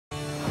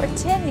For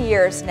 10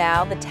 years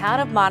now, the town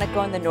of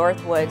Monaco in the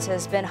Northwoods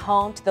has been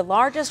home to the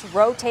largest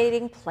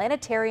rotating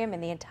planetarium in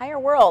the entire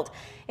world.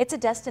 It's a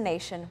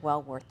destination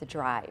well worth the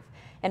drive.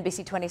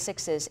 NBC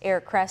 26's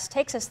Eric Kress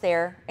takes us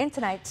there in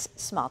tonight's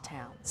Small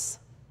Towns.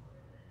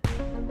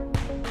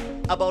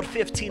 About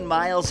 15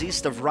 miles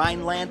east of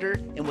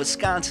Rhinelander in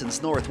Wisconsin's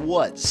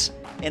Northwoods,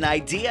 an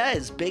idea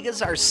as big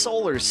as our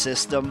solar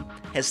system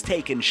has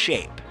taken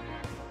shape.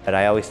 But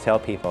I always tell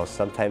people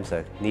sometimes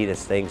the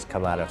neatest things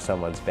come out of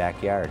someone's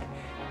backyard.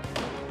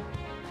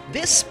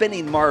 This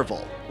spinning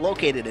marvel,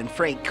 located in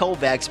Frank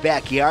Kovac's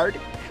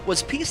backyard,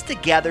 was pieced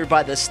together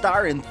by the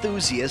star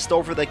enthusiast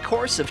over the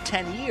course of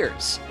 10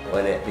 years.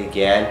 When it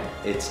began,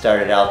 it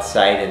started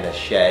outside in a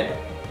shed.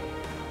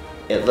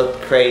 It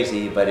looked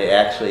crazy, but it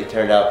actually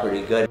turned out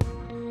pretty good.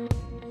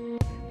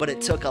 But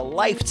it took a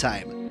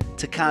lifetime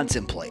to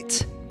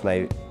contemplate.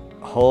 My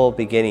whole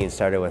beginning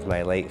started with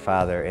my late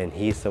father, and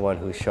he's the one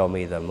who showed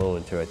me the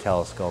moon through a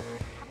telescope,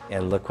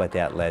 and look what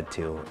that led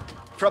to.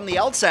 From the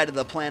outside of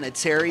the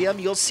planetarium,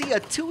 you'll see a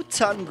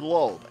 2-ton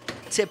globe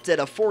tipped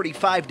at a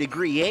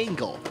 45-degree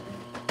angle.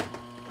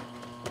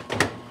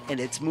 And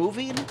it's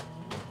moving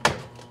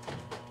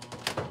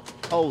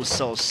oh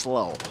so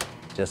slow.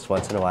 Just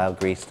once in a while,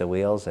 grease the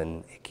wheels,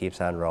 and it keeps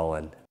on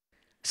rolling.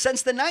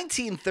 Since the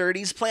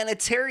 1930s,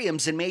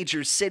 planetariums in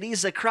major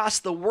cities across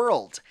the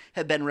world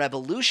have been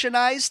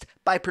revolutionized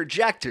by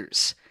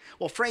projectors.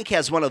 Well, Frank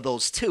has one of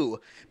those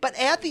too, but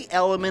add the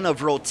element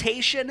of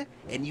rotation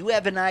and you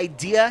have an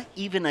idea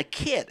even a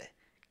kid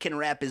can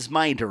wrap his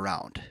mind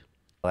around.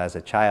 As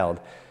a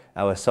child,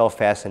 I was so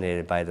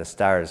fascinated by the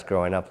stars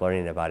growing up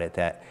learning about it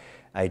that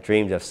I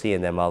dreamed of seeing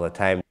them all the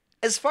time.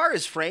 As far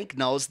as Frank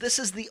knows, this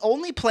is the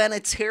only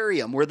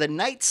planetarium where the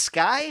night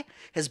sky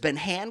has been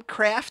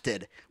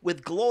handcrafted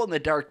with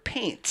glow-in-the-dark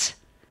paint.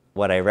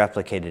 What I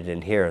replicated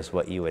in here is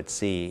what you would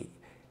see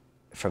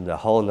from the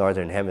whole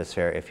northern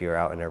hemisphere if you're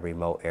out in a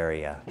remote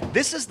area.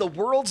 This is the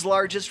world's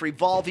largest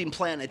revolving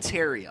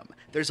planetarium.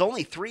 There's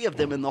only 3 of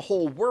them in the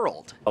whole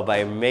world.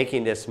 By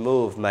making this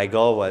move, my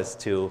goal was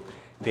to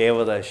be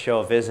able to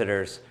show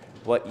visitors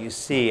what you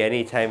see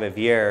any time of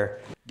year.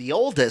 The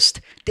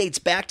oldest dates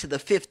back to the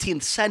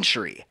 15th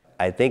century.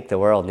 I think the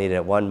world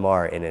needed one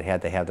more, and it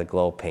had to have the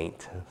glow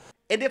paint.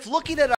 And if looking at